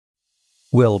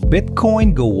Will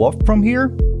Bitcoin go up from here?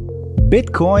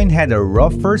 Bitcoin had a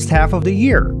rough first half of the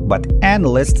year, but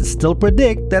analysts still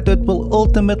predict that it will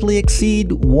ultimately exceed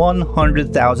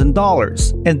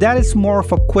 $100,000. And that is more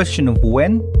of a question of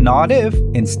when, not if,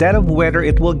 instead of whether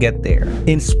it will get there.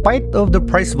 In spite of the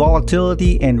price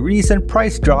volatility and recent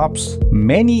price drops,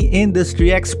 many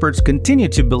industry experts continue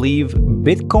to believe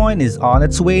Bitcoin is on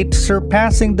its way to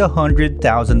surpassing the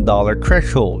 $100,000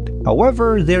 threshold.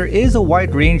 However, there is a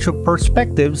wide range of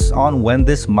perspectives on when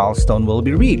this milestone will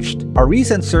be reached. A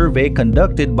recent survey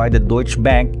conducted by the Deutsche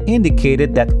Bank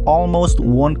indicated that almost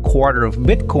 1/4 of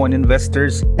Bitcoin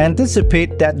investors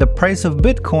anticipate that the price of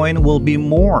Bitcoin will be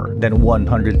more than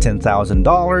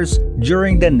 $110,000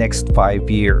 during the next 5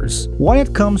 years. When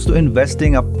it comes to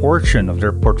investing a portion of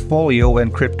their portfolio in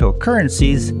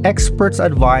cryptocurrencies, experts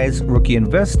advise rookie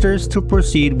investors to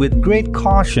proceed with great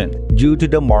caution due to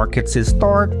the market's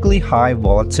historically high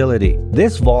volatility.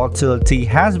 This volatility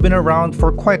has been around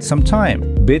for quite some time.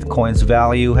 Bitcoin's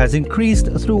value has increased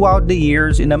throughout the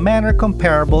years in a manner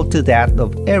comparable to that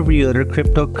of every other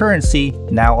cryptocurrency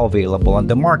now available on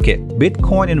the market.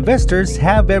 Bitcoin investors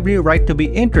have every right to be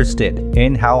interested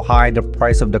in how high the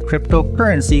price of the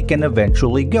cryptocurrency can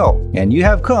eventually go, and you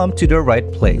have come to the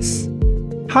right place.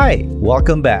 Hi,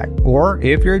 welcome back, or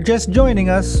if you're just joining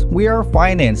us, we are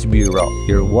Finance Bureau,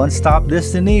 your one-stop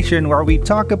destination where we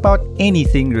talk about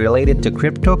anything related to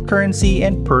cryptocurrency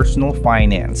and personal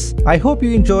finance. I hope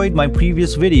you enjoyed my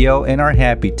previous video and are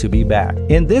happy to be back.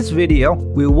 In this video,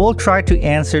 we will try to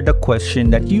answer the question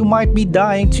that you might be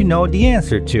dying to know the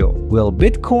answer to. Will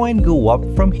Bitcoin go up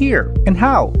from here? And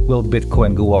how will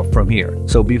Bitcoin go up from here?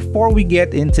 So before we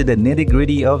get into the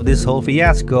nitty-gritty of this whole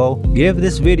fiasco, give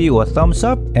this video a thumbs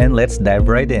up and let's dive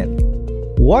right in.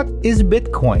 What is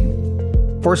Bitcoin?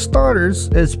 For starters,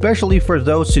 especially for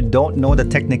those who don't know the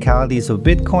technicalities of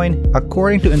Bitcoin,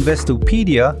 according to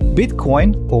Investopedia,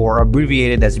 Bitcoin, or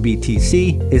abbreviated as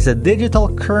BTC, is a digital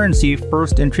currency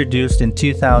first introduced in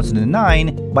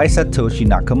 2009 by Satoshi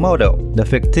Nakamoto, the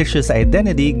fictitious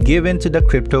identity given to the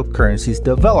cryptocurrency's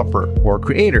developer or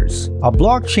creators. A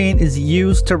blockchain is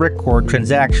used to record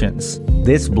transactions.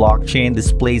 This blockchain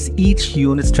displays each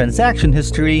unit's transaction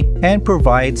history and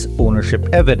provides ownership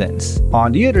evidence.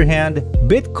 On the other hand,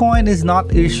 Bitcoin is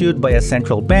not issued by a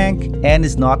central bank and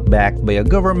is not backed by a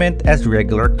government as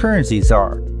regular currencies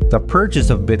are. The purchase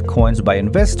of Bitcoins by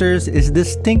investors is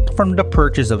distinct from the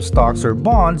purchase of stocks or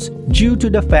bonds due to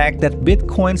the fact that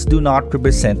Bitcoins do not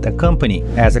represent a company.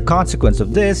 As a consequence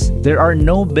of this, there are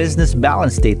no business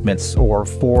balance statements or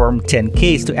Form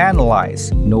 10-Ks to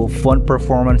analyze, no fund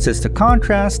performances to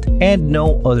contrast, and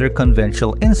no other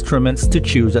conventional instruments to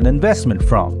choose an investment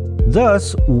from.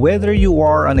 Thus, whether you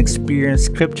are an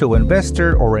experienced crypto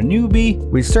investor or a newbie,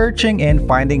 researching and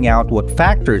finding out what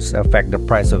factors affect the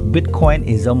price of Bitcoin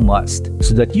is a must,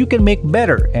 so that you can make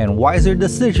better and wiser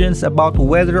decisions about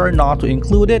whether or not to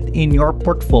include it in your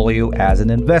portfolio as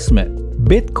an investment.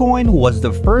 Bitcoin was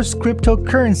the first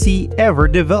cryptocurrency ever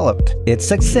developed. Its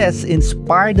success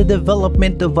inspired the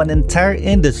development of an entire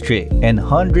industry and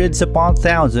hundreds upon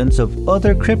thousands of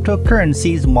other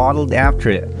cryptocurrencies modeled after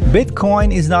it.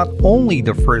 Bitcoin is not only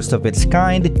the first of its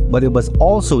kind, but it was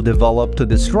also developed to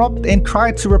disrupt and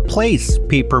try to replace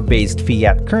paper-based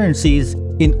fiat currencies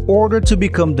in order to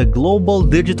become the global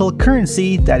digital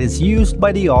currency that is used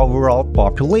by the overall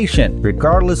population,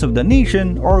 regardless of the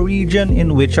nation or region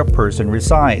in which a person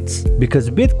resides.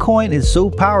 Because Bitcoin is so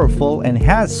powerful and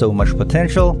has so much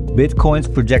potential, Bitcoin's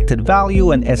projected value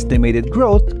and estimated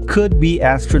growth could be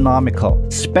astronomical.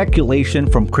 Speculation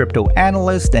from crypto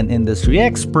analysts and industry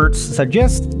experts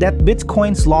suggests that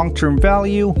Bitcoin's long-term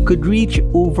value could reach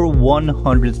over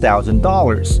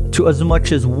 $100,000 to as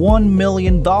much as $1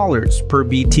 million per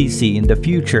BTC in the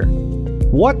future.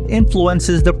 What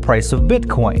influences the price of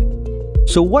Bitcoin?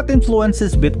 So what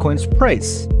influences Bitcoin's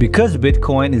price? Because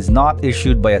Bitcoin is not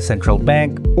issued by a central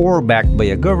bank or backed by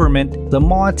a government, the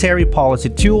monetary policy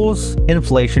tools,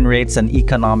 inflation rates, and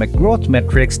economic growth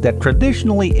metrics that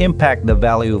traditionally impact the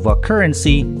value of a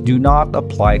currency do not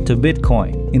apply to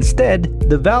Bitcoin. Instead,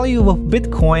 the value of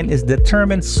Bitcoin is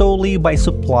determined solely by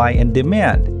supply and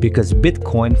demand, because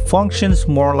Bitcoin functions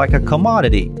more like a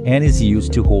commodity and is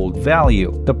used to hold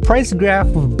value. The price graph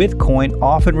of Bitcoin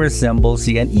often resembles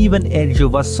the uneven edge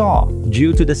of a saw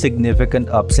due to the significant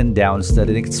ups and downs that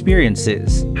it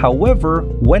experiences. However,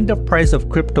 when the price of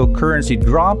cryptocurrency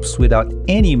drops without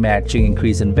any matching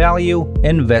increase in value,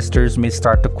 investors may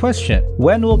start to question,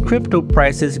 when will crypto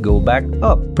prices go back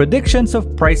up? Predictions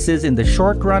of prices in the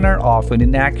short run are often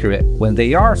inaccurate. When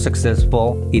they are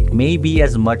successful, it may be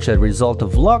as much a result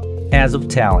of luck as of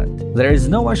talent. There is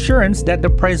no assurance that the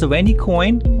price of any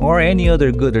coin or any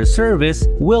other good or service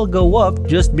will go up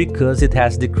just because it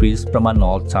has decreased from an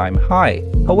all-time high.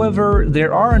 However,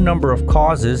 there are a number of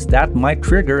causes that might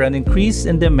trigger an increase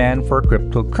in demand for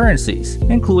cryptocurrencies,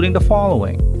 including the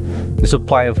following: the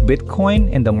supply of Bitcoin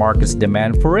and the market's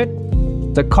demand for it,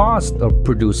 the cost of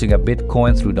producing a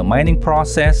Bitcoin through the mining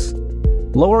process,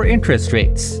 lower interest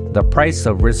rates. The price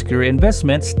of riskier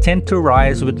investments tend to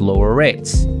rise with lower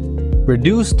rates.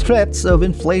 Reduced threats of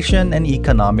inflation and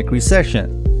economic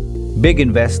recession. Big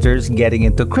investors getting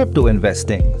into crypto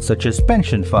investing, such as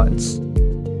pension funds.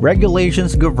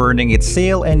 Regulations governing its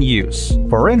sale and use.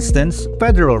 For instance,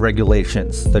 federal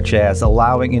regulations, such as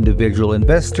allowing individual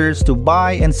investors to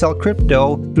buy and sell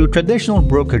crypto through traditional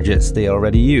brokerages they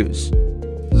already use.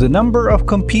 The number of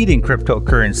competing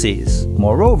cryptocurrencies.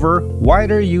 Moreover,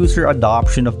 wider user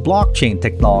adoption of blockchain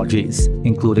technologies,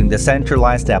 including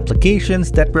decentralized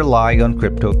applications that rely on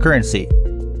cryptocurrency.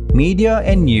 Media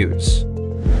and news.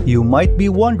 You might be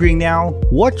wondering now,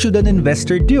 what should an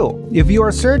investor do? If you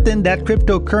are certain that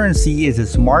cryptocurrency is a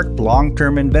smart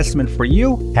long-term investment for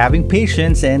you, having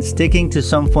patience and sticking to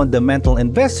some fundamental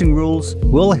investing rules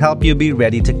will help you be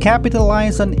ready to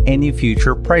capitalize on any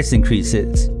future price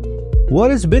increases. What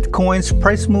is Bitcoin's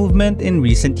price movement in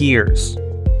recent years?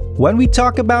 When we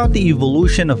talk about the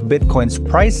evolution of Bitcoin's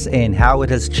price and how it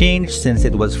has changed since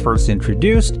it was first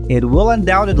introduced, it will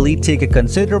undoubtedly take a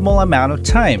considerable amount of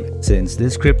time, since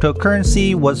this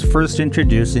cryptocurrency was first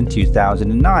introduced in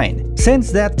 2009.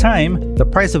 Since that time, the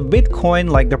price of Bitcoin,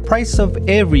 like the price of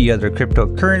every other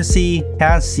cryptocurrency,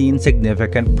 has seen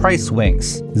significant price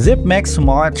swings. ZipMex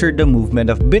monitored the movement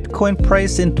of Bitcoin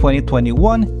price in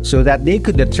 2021 so that they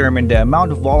could determine the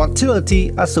amount of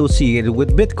volatility associated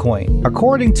with Bitcoin.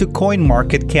 According to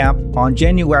CoinMarketCap, on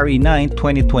January 9,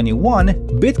 2021,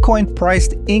 Bitcoin price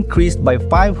increased by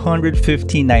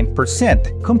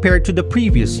 559% compared to the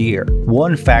previous year.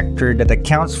 One factor that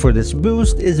accounts for this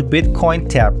boost is Bitcoin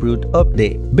Taproot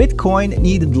update. Bitcoin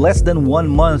needed less than 1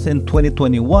 month in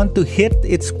 2021 to hit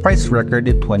its price record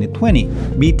in 2020.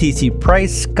 BTC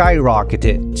price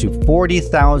skyrocketed to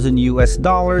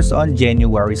 $40,000 on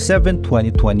January 7,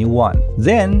 2021.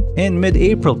 Then, in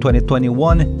mid-April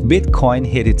 2021, Bitcoin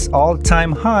hit its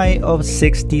all-time high of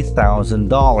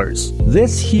 $60,000.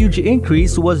 This huge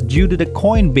increase was due to the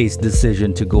Coinbase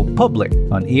decision to go public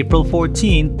on April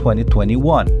 14,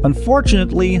 2021.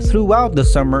 Unfortunately, throughout the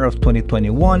summer of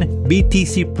 2021,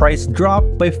 BTC price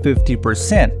dropped by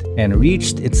 50% and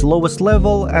reached its lowest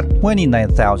level at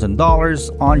 $29,000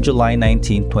 on July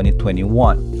 19,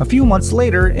 2021. A few months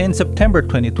later, in September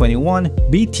 2021,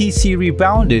 BTC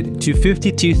rebounded to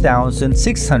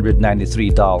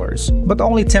 $52,693, but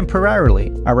only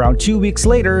temporarily. Around 2 weeks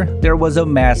later, there was a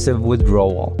massive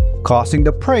withdrawal, causing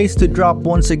the price to drop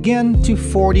once again to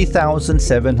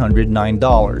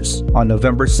 $40,709. On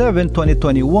November 7,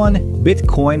 2021,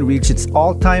 Bitcoin reached its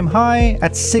all-time high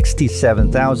at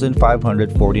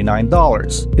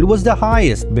 $67,549. It was the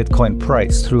highest Bitcoin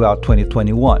price throughout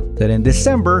 2021. Then in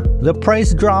December, the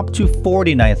price dropped to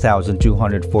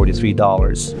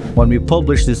 $49,243. When we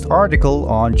published this article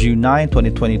on June 9,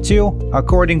 2022,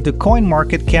 according to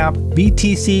CoinMarketCap,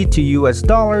 BTC to US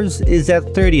dollars is at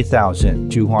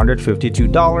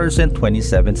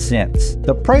 $30,252.27.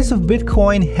 The price of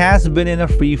Bitcoin has been in a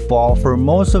free fall for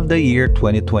most of the year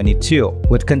 2022,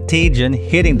 with contagion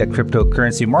hitting the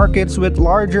cryptocurrency markets with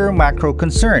larger macro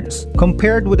concerns,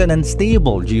 compared with an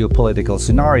unstable geopolitical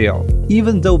scenario.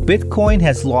 Even though Bitcoin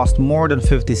has lost more than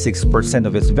 56%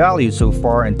 of its value so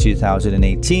far in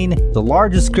 2018, the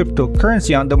largest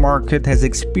cryptocurrency on the market has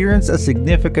experienced a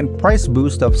significant price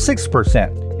boost of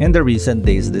 6% in the recent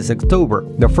days this October.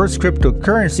 The first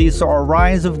cryptocurrency saw a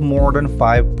rise of more than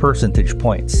 5 percentage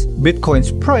points.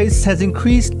 Bitcoin's price has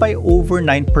increased by over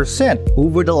 9%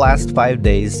 over the last 5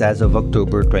 days as of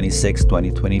October 26,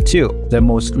 2022. The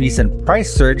most recent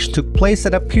price surge took place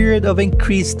at a period of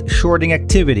increased shorting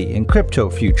activity in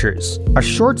crypto futures. A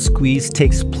short squeeze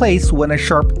takes place when a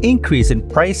sharp increase in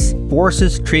price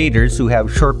forces traders who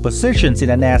have short positions in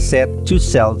an asset to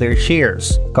sell their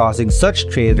shares, causing such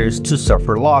traders to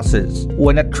suffer losses.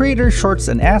 When a trader shorts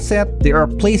an asset, they are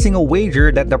placing a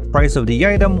wager that the price of the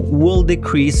item will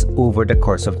decrease over the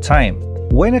course of time.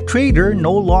 When a trader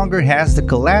no longer has the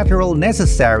collateral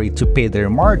necessary to pay their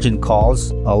margin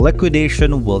calls, a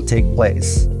liquidation will take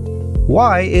place.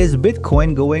 Why is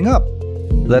Bitcoin going up?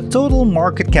 The total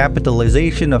market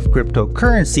capitalization of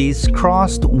cryptocurrencies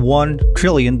crossed $1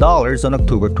 trillion on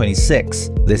October 26.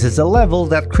 This is a level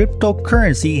that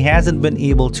cryptocurrency hasn't been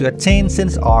able to attain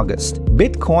since August.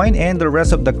 Bitcoin and the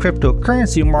rest of the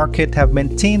cryptocurrency market have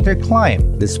maintained their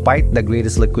climb despite the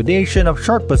greatest liquidation of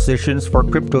short positions for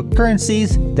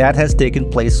cryptocurrencies that has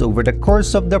taken place over the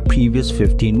course of the previous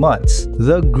 15 months.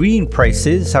 The green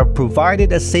prices have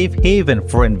provided a safe haven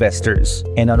for investors,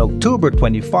 and on October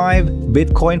 25,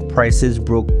 Bitcoin prices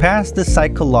broke past the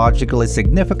psychologically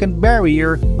significant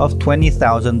barrier of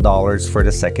 $20,000 for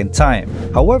the second time.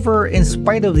 However, in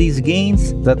spite of these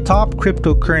gains, the top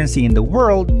cryptocurrency in the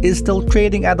world is still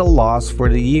trading at a loss for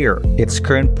the year. Its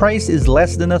current price is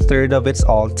less than a third of its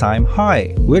all-time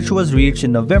high, which was reached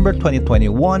in November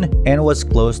 2021 and was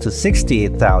close to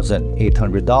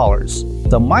 $68,800.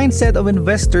 The mindset of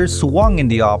investors swung in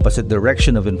the opposite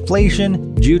direction of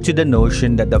inflation due to the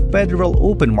notion that the Federal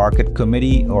Open Market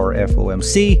Committee, or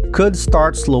FOMC, could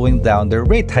start slowing down their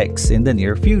rate hikes in the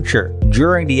near future.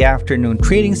 During the afternoon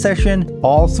trading session,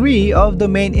 all three of the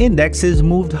main indexes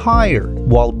moved higher,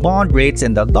 while bond rates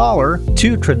and the dollar,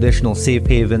 two traditional safe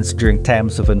havens during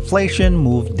times of inflation,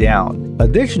 moved down.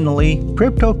 Additionally,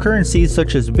 cryptocurrencies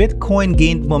such as Bitcoin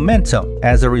gained momentum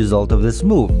as a result of this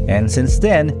move, and since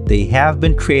then, they have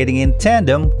been trading in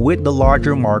tandem with the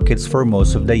larger markets for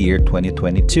most of the year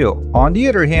 2022. On the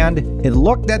other hand, it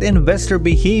looked that investor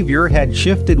behavior had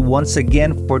shifted once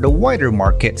again for the wider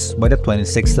markets by the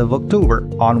 26th of October.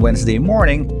 On Wednesday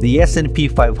morning, the S&P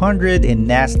 500 and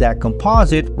Nasdaq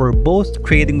Composite were both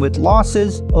trading with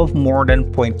losses of more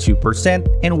than 0.2%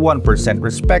 and 1%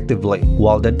 respectively,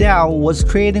 while the Dow was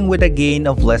trading with a gain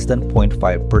of less than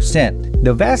 0.5%.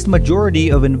 The vast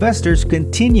majority of investors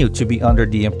continue to be under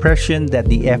the impression that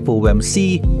the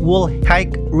FOMC will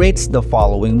hike rates the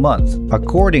following month.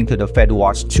 According to the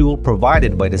FedWatch tool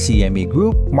provided by the CME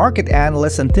Group, market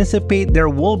analysts anticipate there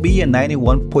will be a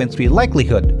 91.3%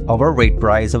 likelihood of a rate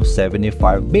rise of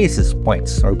 75 basis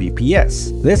points, or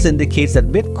BPS. This indicates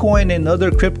that Bitcoin and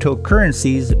other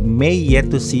cryptocurrencies may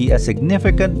yet to see a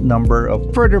significant number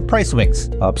of further price swings,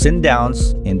 ups and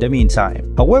downs, in the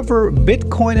meantime. However,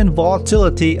 Bitcoin and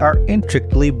volatility are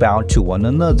intricately bound to one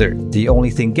another. The only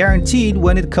thing guaranteed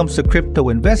when it comes to crypto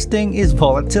investing is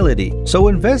volatility, so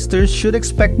investors should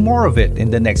expect more of it in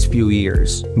the next few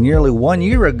years. Nearly 1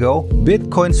 year ago,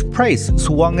 Bitcoin's price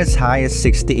swung as high as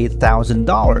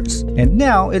 $68,000, and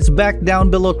now it's back down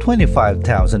below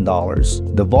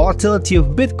 $25,000. The volatility of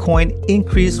Bitcoin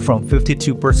increased from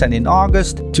 52% in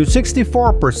August to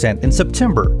 64% in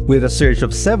September, with a surge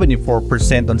of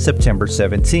 74% on September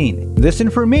 17. This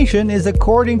information is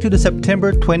according to the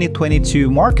September 2022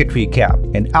 market recap,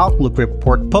 an outlook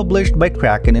report published by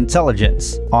Kraken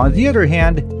Intelligence. On the other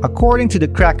hand, according to the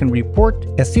Kraken report,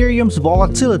 Ethereum's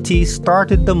volatility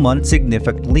started the month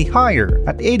significantly higher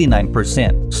at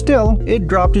 89%. Still, it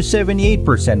dropped to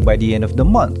 78% by the end of the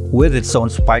month, with its own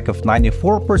spike of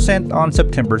 94% on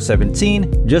September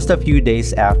 17, just a few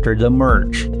days after the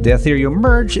merge. The Ethereum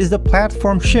merge is the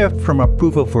platform shift from a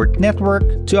proof-of-work network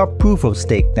to a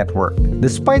proof-of-stake network.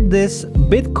 Despite this,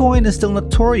 Bitcoin is still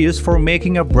notorious for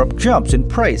making abrupt jumps in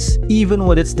price, even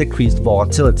with its decreased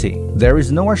volatility. There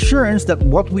is no assurance that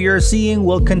what we are seeing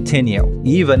will continue,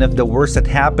 even if the worst that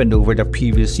happened over the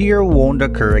previous year won't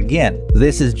occur again.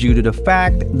 This is due to the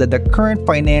fact that the current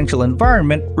financial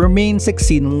environment remains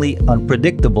exceedingly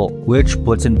unpredictable, which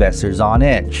puts investors on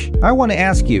edge. I want to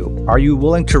ask you, are you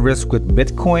willing to risk with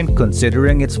Bitcoin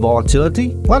considering its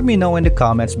volatility? Let me know in the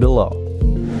comments below.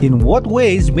 In what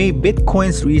ways may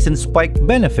Bitcoin's recent spike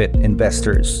benefit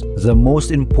investors? The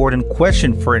most important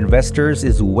question for investors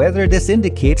is whether this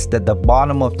indicates that the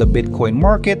bottom of the Bitcoin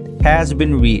market has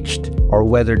been reached, or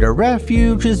whether the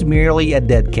refuge is merely a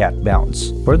dead cat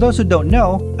bounce. For those who don't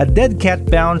know, a dead cat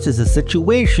bounce is a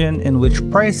situation in which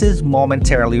prices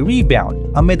momentarily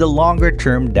rebound amid a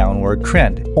longer-term downward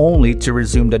trend, only to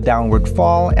resume the downward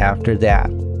fall after that.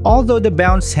 Although the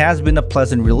bounce has been a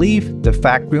pleasant relief, the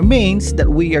fact remains that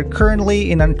we are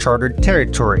currently in uncharted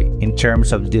territory in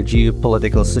terms of the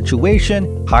geopolitical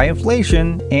situation, high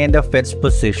inflation, and the Fed's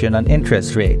position on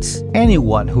interest rates.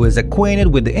 Anyone who is acquainted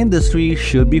with the industry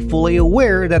should be fully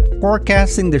aware that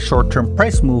forecasting the short-term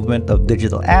price movement of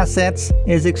digital assets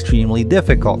is extremely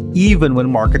difficult, even when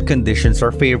market conditions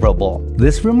are favorable.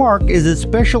 This remark is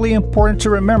especially important to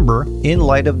remember in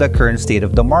light of the current state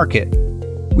of the market.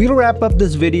 We'll wrap up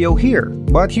this video here,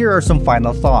 but here are some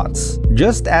final thoughts.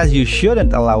 Just as you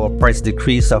shouldn't allow a price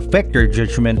decrease affect your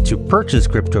judgment to purchase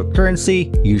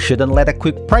cryptocurrency, you shouldn't let a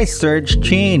quick price surge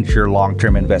change your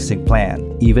long-term investing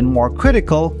plan. Even more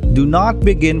critical, do not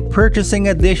begin purchasing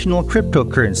additional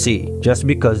cryptocurrency just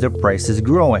because the price is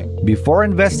growing. Before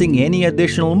investing any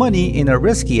additional money in a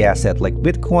risky asset like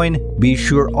Bitcoin, be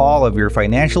sure all of your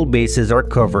financial bases are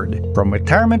covered, from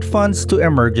retirement funds to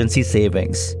emergency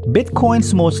savings.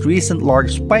 Bitcoin's most recent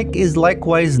large spike is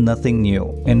likewise nothing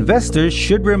new. Investors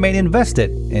should remain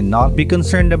invested and not be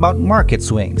concerned about market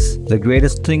swings. The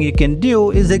greatest thing you can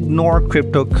do is ignore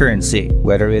cryptocurrency,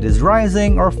 whether it is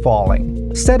rising or falling.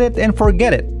 Set it and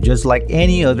forget it, just like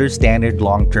any other standard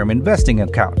long-term investing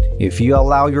account. If you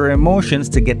allow your emotions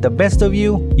to get the best of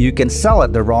you, you can sell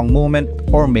at the wrong moment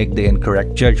or make the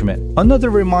incorrect judgment. Another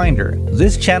reminder,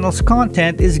 this channel's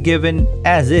content is given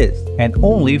as is and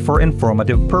only for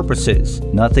informative purposes.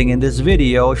 Nothing in this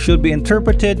video should be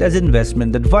interpreted as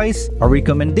investment advice, a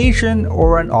recommendation,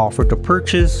 or an offer to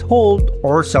purchase, hold,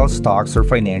 or sell stocks or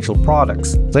financial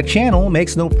products. The channel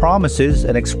makes no promises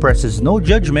and expresses no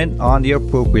judgment on the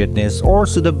appropriateness or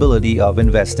suitability of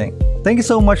investing. Thank you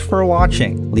so much for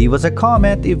watching. Leave us a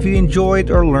comment if you enjoyed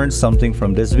or learned something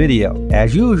from this video.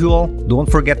 As usual, don't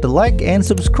forget to like and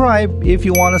subscribe if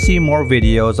you want to see more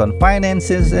videos on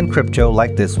finances and crypto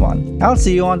like this one. I'll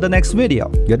see you on the next video.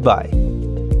 Goodbye.